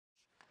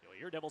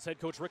Here, Devils head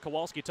coach Rick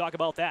Kowalski talk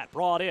about that.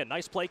 Brought in,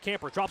 nice play,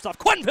 Camper drops off.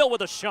 Quenneville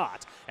with a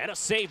shot, and a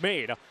save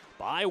made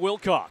by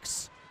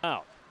Wilcox.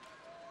 Out.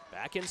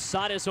 Back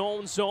inside his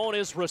own zone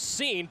is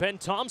Racine. Ben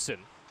Thompson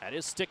had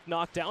his stick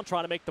knocked down,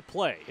 trying to make the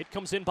play. It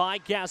comes in by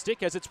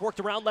Gazdic as it's worked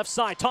around left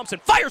side. Thompson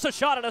fires a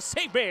shot and a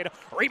save made.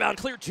 Rebound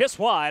cleared just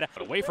wide.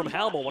 But away from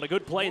Halmel. What a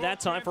good play that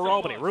time for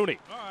Albany. Rooney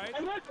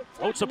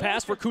floats a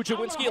pass for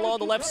Kuchawinski along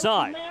the left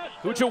side.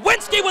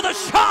 Kuchawinski with a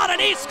shot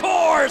and he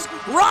scores!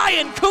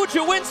 Ryan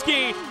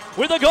Kuchawinski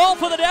with a goal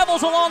for the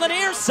Devils along the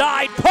near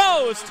side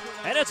post.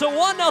 And it's a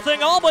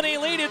 1-0 Albany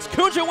lead. It's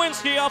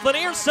Kuchawinski off the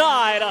near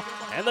side.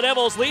 And the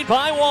Devils lead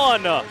by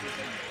 1.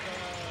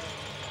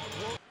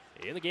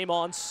 In the game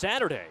on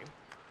Saturday,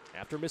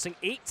 after missing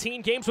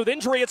 18 games with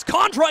injury, it's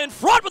Condra in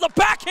front with a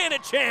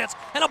backhanded chance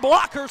and a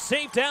blocker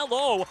saved down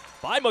low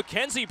by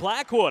Mackenzie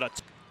Blackwood.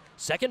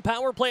 Second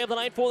power play of the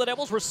night for the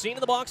Devils. Racine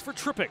in the box for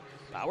tripping.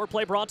 Power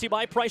play brought to you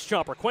by Price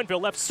Chopper.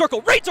 Quenneville left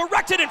circle,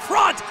 redirected in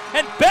front,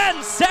 and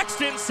Ben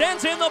Sexton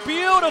sends in the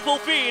beautiful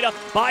feed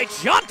by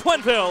John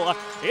Quenneville.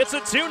 It's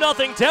a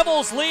 2-0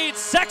 Devils lead.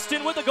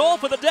 Sexton with the goal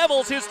for the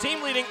Devils, his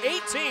team leading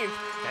 18th,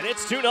 and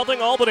it's 2-0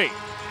 Albany.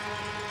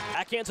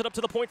 Backhands it up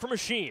to the point for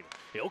Machine.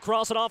 He'll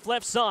cross it off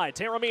left side.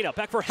 Taramina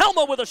back for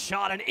Helma with a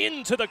shot and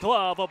into the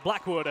glove of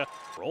Blackwood.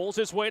 Rolls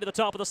his way to the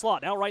top of the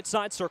slot. Now right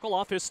side circle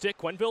off his stick.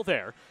 Quenneville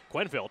there.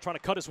 Quenneville trying to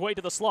cut his way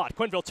to the slot.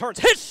 Quenneville turns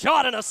his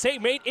shot and a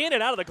save made in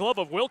and out of the glove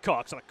of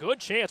Wilcox. And a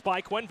good chance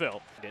by Quenneville.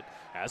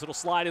 As it'll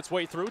slide its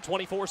way through.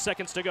 24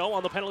 seconds to go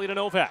on the penalty to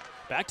Novak.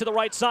 Back to the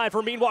right side.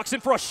 Vermeen walks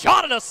in for a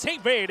shot and a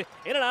save made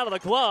in and out of the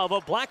glove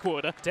of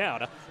Blackwood.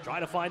 Down.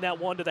 Trying to find that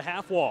one to the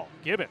half wall.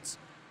 Gibbons.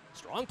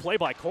 Strong play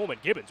by Coleman.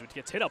 Gibbons, which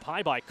gets hit up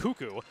high by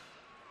Cuckoo.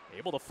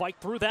 Able to fight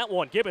through that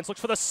one. Gibbons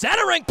looks for the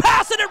centering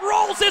pass, and it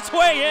rolls its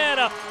way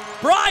in.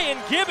 Brian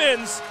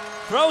Gibbons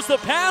throws the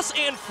pass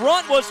in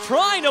front, was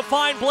trying to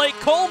find Blake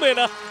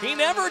Coleman. He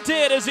never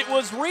did as it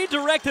was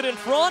redirected in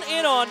front,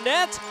 in on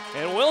net,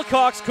 and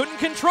Wilcox couldn't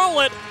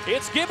control it.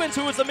 It's Gibbons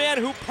who is the man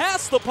who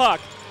passed the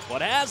puck,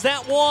 but has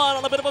that one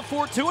on a bit of a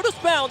fortuitous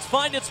bounce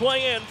find its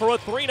way in for a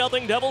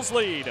 3-0 Devils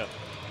lead.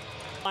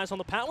 On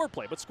the power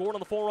play, but scored on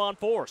the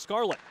 4-on-4.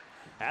 Scarlett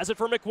has it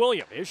for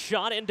McWilliam. His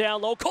shot in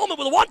down low. Coleman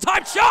with a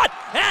one-time shot,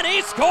 and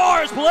he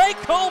scores! Blake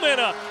Coleman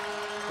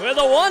with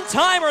a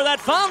one-timer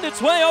that found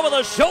its way over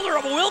the shoulder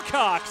of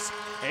Wilcox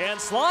and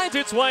slides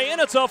its way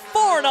in. It's a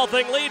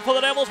 4-0 lead for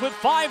the Devils with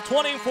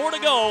 5:24 to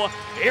go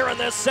here in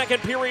this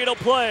second period of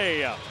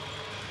play.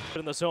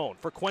 In the zone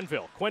for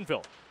Quenneville.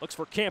 Quenneville looks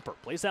for Camper.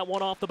 Plays that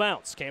one off the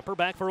bounce. Camper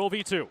back for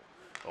OV2.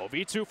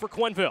 OV2 for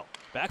Quenneville.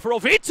 Back for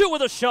OV2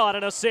 with a shot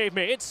and a save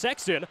made.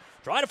 Sexton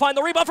trying to find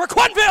the rebound for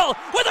Quenneville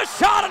with a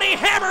shot, and he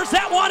hammers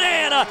that one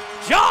in.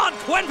 John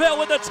Quenneville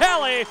with the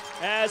tally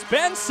as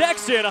Ben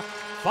Sexton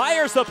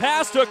fires the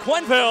pass to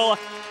Quenneville,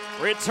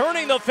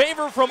 returning the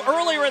favor from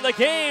earlier in the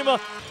game.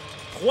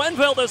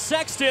 Quenneville to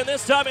Sexton.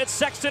 This time it's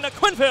Sexton to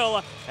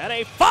Quenneville, and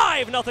a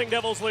 5-0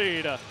 Devils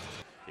lead.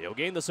 He'll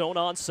gain the zone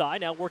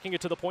onside, now working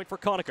it to the point for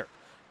Conacher.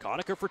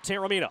 Conacher for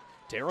Taramina.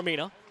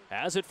 Taramina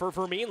has it for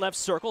Vermeen, left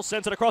circle,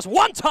 sends it across.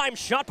 One-time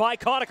shot by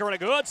Conacher and a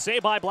good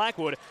save by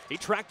Blackwood. He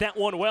tracked that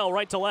one well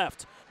right to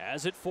left.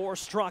 Has it for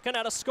Straka,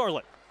 now to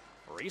Scarlett.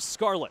 Reese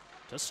Scarlett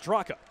to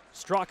Straka.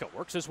 Straka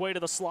works his way to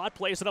the slot,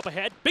 plays it up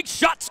ahead. Big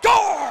shot,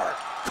 score!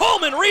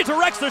 Coleman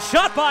redirects the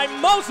shot by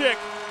Mosick.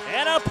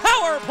 And a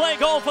power play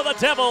goal for the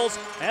Devils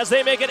as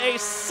they make it a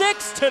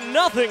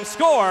 6-0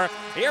 score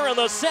here in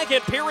the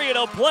second period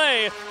of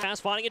play. Pass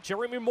finding it,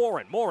 Jeremy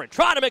Morin. Morin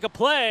trying to make a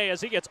play as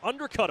he gets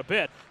undercut a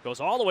bit. Goes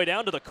all the way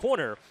down to the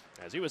corner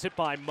as he was hit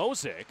by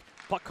Mosick.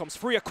 Puck comes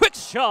free, a quick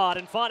shot,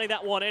 and finding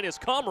that one in is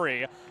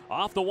Comrie.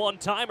 Off the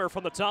one-timer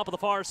from the top of the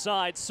far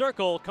side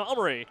circle.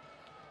 Comrie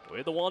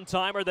with the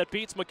one-timer that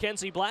beats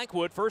Mackenzie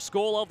Blackwood. First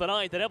goal of the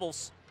night. The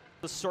Devils,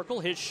 the circle,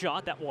 his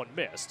shot, that one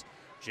missed.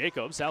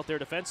 Jacobs out there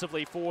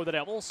defensively for the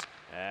Devils,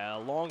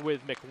 along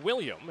with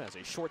McWilliam as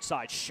a short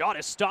side shot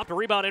is stopped. A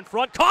rebound in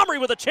front.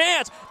 Comrie with a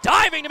chance,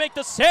 diving to make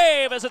the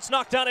save as it's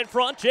knocked down in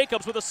front.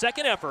 Jacobs with a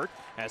second effort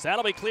as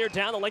that'll be cleared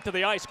down the length of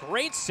the ice.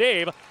 Great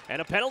save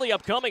and a penalty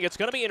upcoming. It's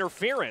going to be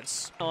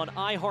interference on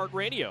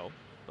iHeartRadio,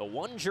 the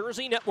One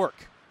Jersey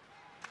Network.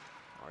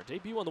 Our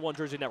debut on the One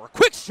Jersey Network.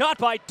 Quick shot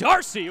by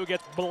Darcy, who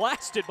gets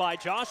blasted by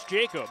Josh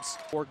Jacobs.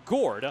 Or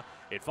Gord,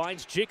 it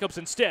finds Jacobs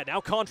instead.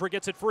 Now Condra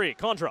gets it free.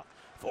 Condra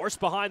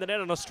forced behind the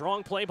net on a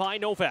strong play by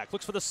Novak.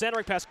 Looks for the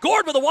centering pass.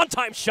 Gord with a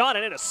one-time shot,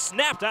 and it is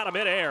snapped out of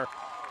midair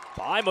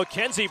by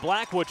Mackenzie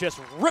Blackwood, just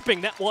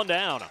ripping that one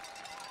down.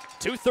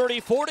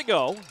 2:34 to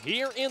go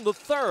here in the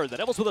third. The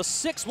Devils with a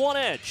 6-1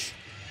 edge.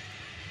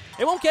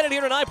 They won't get it here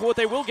tonight, but what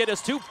they will get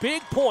is 2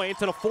 big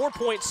points in a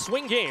 4-point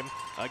swing game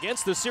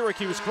against the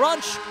Syracuse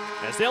Crunch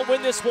as they'll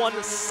win this one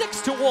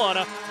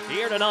 6-1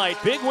 here tonight.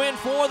 Big win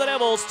for the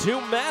Devils. 2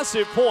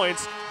 massive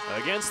points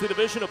against the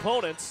division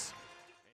opponents.